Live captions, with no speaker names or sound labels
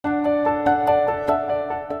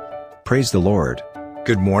Praise the Lord.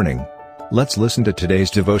 Good morning. Let's listen to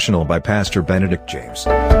today's devotional by Pastor Benedict James.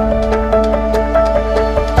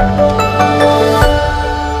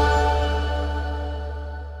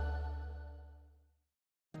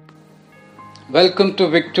 Welcome to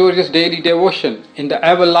Victorious Daily Devotion in the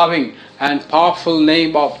ever-loving and powerful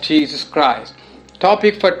name of Jesus Christ.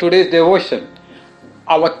 Topic for today's devotion: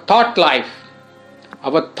 our thought life.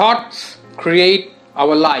 Our thoughts create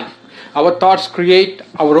our life. Our thoughts create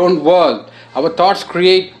our own world. Our thoughts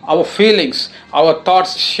create our feelings. Our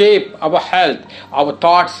thoughts shape our health. Our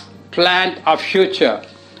thoughts plant our future.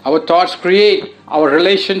 Our thoughts create our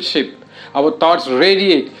relationship. Our thoughts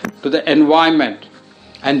radiate to the environment,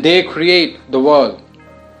 and they create the world.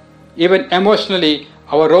 Even emotionally,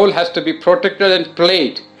 our role has to be protected and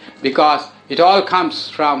played, because it all comes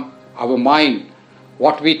from our mind,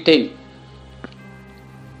 what we think.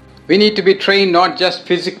 We need to be trained not just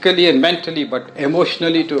physically and mentally, but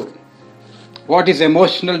emotionally too. What is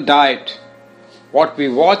emotional diet? What we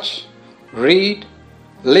watch, read,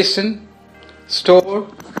 listen, store,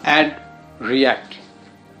 and react.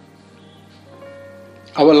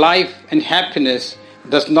 Our life and happiness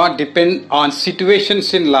does not depend on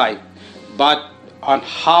situations in life, but on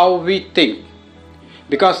how we think.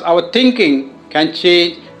 Because our thinking can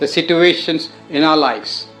change the situations in our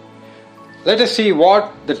lives. Let us see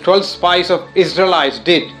what the 12 spies of Israelites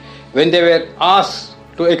did when they were asked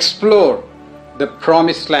to explore the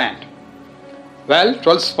promised land. Well,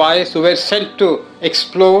 12 spies who were sent to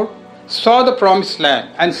explore saw the promised land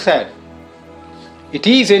and said, "It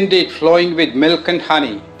is indeed flowing with milk and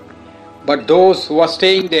honey, but those who are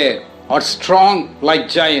staying there are strong like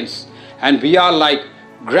giants, and we are like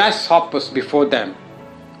grasshoppers before them.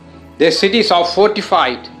 Their cities are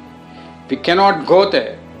fortified. We cannot go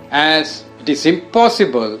there, as it is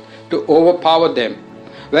impossible to overpower them."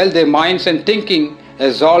 Well, their minds and thinking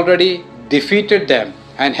has already defeated them,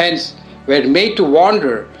 and hence were made to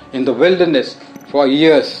wander in the wilderness for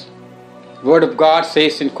years. The Word of God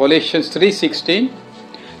says in Colossians 3:16,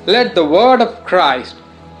 "Let the word of Christ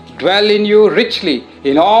dwell in you richly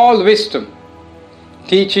in all wisdom,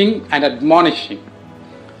 teaching and admonishing."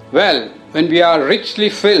 Well, when we are richly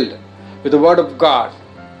filled with the Word of God,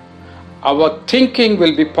 our thinking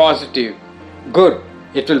will be positive, good.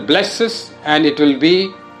 It will bless us, and it will be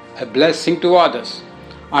a blessing to others.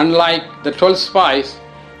 Unlike the 12 spies,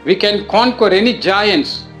 we can conquer any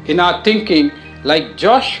giants in our thinking, like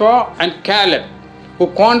Joshua and Caleb, who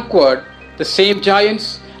conquered the same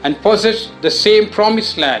giants and possessed the same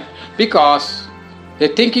promised land, because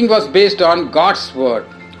their thinking was based on God's word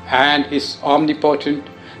and His omnipotent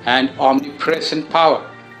and omnipresent power.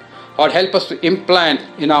 Lord, help us to implant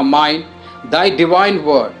in our mind Thy divine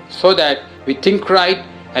word, so that we think right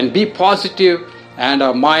and be positive, and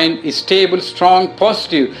our mind is stable, strong,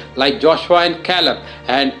 positive like Joshua and Caleb,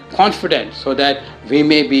 and confident, so that we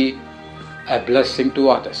may be a blessing to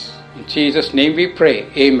others. In Jesus' name we pray.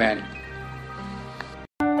 Amen.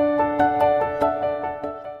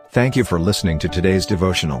 Thank you for listening to today's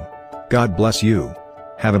devotional. God bless you.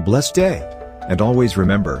 Have a blessed day. And always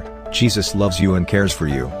remember, Jesus loves you and cares for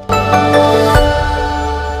you.